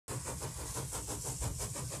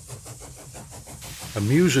A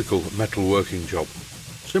musical metalworking job.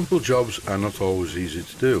 Simple jobs are not always easy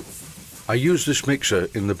to do. I use this mixer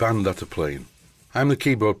in the band that are playing. I'm the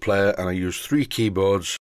keyboard player and I use 3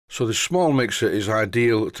 keyboards, so this small mixer is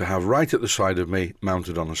ideal to have right at the side of me,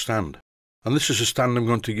 mounted on a stand. And this is a stand I'm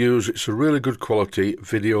going to use. It's a really good quality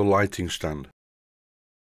video lighting stand.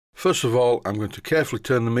 First of all, I'm going to carefully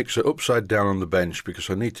turn the mixer upside down on the bench because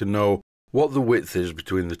I need to know what the width is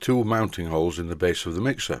between the 2 mounting holes in the base of the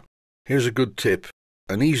mixer. Here's a good tip.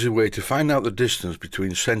 An easy way to find out the distance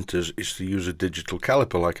between centres is to use a digital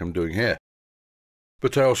caliper like I'm doing here.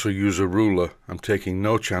 But I also use a ruler. I'm taking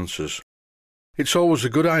no chances. It's always a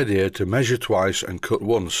good idea to measure twice and cut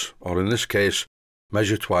once, or in this case,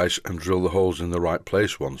 measure twice and drill the holes in the right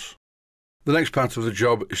place once. The next part of the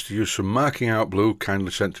job is to use some marking out blue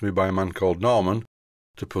kindly sent to me by a man called Norman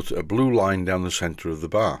to put a blue line down the centre of the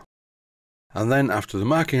bar. And then after the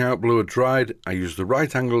marking out blue had dried, I use the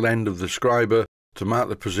right angled end of the scriber to mark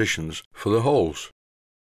the positions for the holes.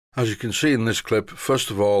 As you can see in this clip,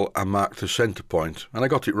 first of all I marked the centre point, and I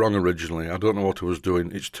got it wrong originally. I don't know what I was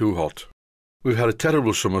doing, it's too hot. We've had a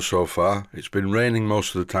terrible summer so far. It's been raining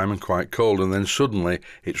most of the time and quite cold, and then suddenly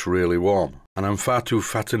it's really warm. And I'm far too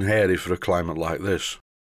fat and hairy for a climate like this.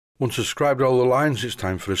 Once I've scribed all the lines, it's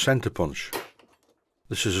time for a centre punch.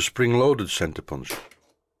 This is a spring-loaded centre punch.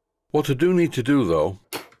 What I do need to do though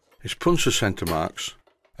is punch the centre marks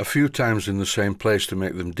a few times in the same place to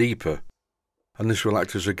make them deeper, and this will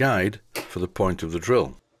act as a guide for the point of the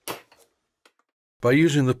drill. By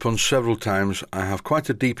using the punch several times, I have quite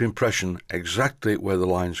a deep impression exactly where the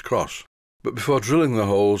lines cross. But before drilling the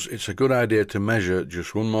holes, it's a good idea to measure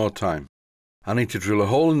just one more time. I need to drill a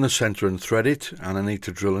hole in the centre and thread it, and I need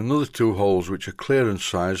to drill another 2 holes which are clearance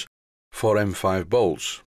size for M5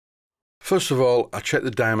 bolts. First of all, I check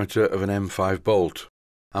the diameter of an M5 bolt.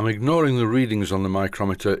 I'm ignoring the readings on the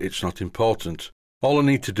micrometer, it's not important. All I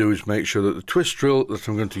need to do is make sure that the twist drill that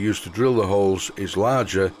I'm going to use to drill the holes is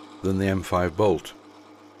larger than the M5 bolt.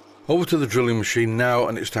 Over to the drilling machine now,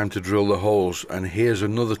 and it's time to drill the holes, and here's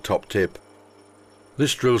another top tip.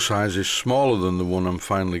 This drill size is smaller than the one I'm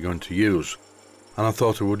finally going to use, and I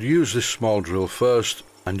thought I would use this small drill first,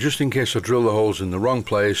 and just in case I drill the holes in the wrong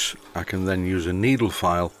place, I can then use a needle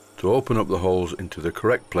file to open up the holes into the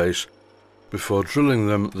correct place before drilling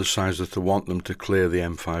them the size that I want them to clear the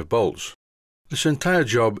M5 bolts. This entire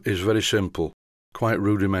job is very simple, quite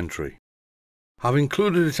rudimentary. I've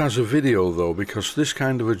included it as a video though because this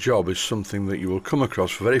kind of a job is something that you will come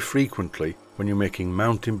across very frequently when you're making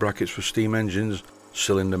mounting brackets for steam engines,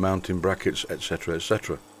 cylinder mounting brackets, etc.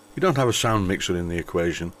 etc. You don't have a sound mixer in the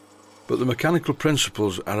equation, but the mechanical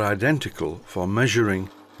principles are identical for measuring,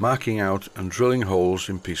 marking out and drilling holes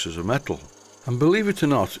in pieces of metal. And believe it or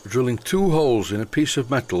not, drilling 2 holes in a piece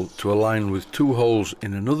of metal to align with 2 holes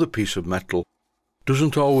in another piece of metal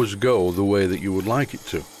doesn't always go the way that you would like it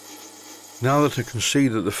to. Now that I can see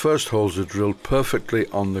that the first holes are drilled perfectly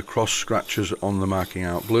on the cross scratches on the marking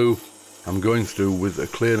out blue, I'm going through with a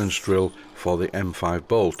clearance drill for the M5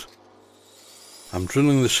 bolt. I'm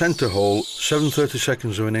drilling the centre hole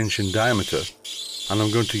 7/32 of an inch in diameter, and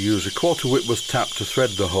I'm going to use a 1/4 Whitworth tap to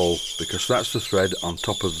thread the hole because that's the thread on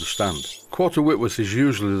top of the stand. 1/4 Whitworth is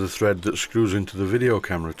usually the thread that screws into the video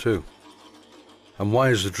camera too. And why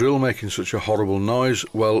is the drill making such a horrible noise?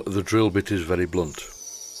 Well, the drill bit is very blunt.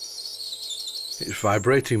 It's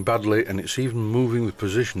vibrating badly and it's even moving the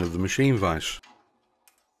position of the machine vise.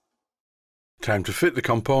 Time to fit the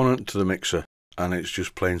component to the mixer, and it's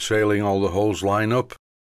just plain sailing. All the holes line up.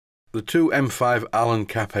 The 2 M5 Allen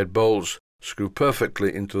cap head bolts screw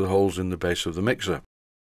perfectly into the holes in the base of the mixer.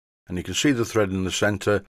 And you can see the thread in the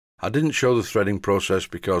centre. I didn't show the threading process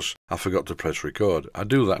because I forgot to press record. I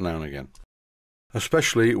do that now and again,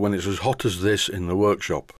 especially when it's as hot as this in the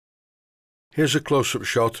workshop. Here's a close-up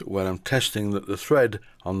shot where I'm testing that the thread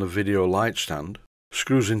on the video light stand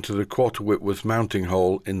screws into the 1/4 Whitworth mounting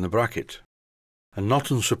hole in the bracket. And not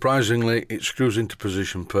unsurprisingly, it screws into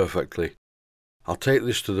position perfectly. I'll take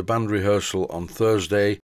this to the band rehearsal on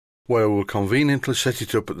Thursday, where I will conveniently set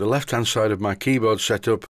it up at the left-hand side of my keyboard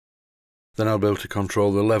setup. Then I'll be able to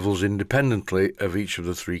control the levels independently of each of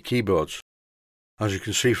the 3 keyboards. As you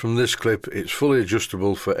can see from this clip, it's fully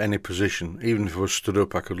adjustable for any position. Even if I was stood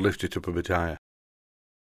up, I could lift it up a bit higher.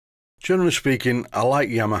 Generally speaking, I like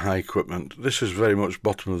Yamaha equipment. This is very much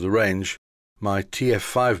bottom of the range. My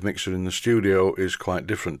TF5 mixer in the studio is quite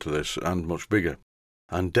different to this and much bigger,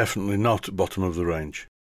 and definitely not bottom of the range.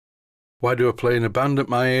 Why do I play in a band at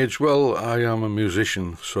my age? Well, I am a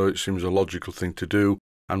musician, so it seems a logical thing to do,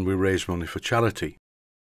 and we raise money for charity.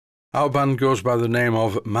 Our band goes by the name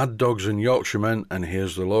of Mad Dogs and Yorkshiremen, and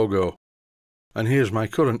here's the logo. And here's my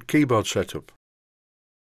current keyboard setup.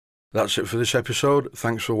 That's it for this episode.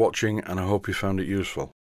 Thanks for watching, and I hope you found it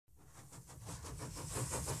useful.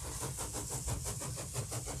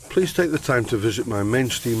 Please take the time to visit my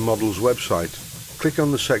Mainsteam Models website. Click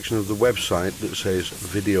on the section of the website that says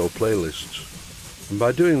Video Playlists. And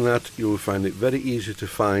by doing that, you will find it very easy to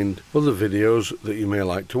find other videos that you may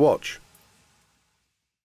like to watch.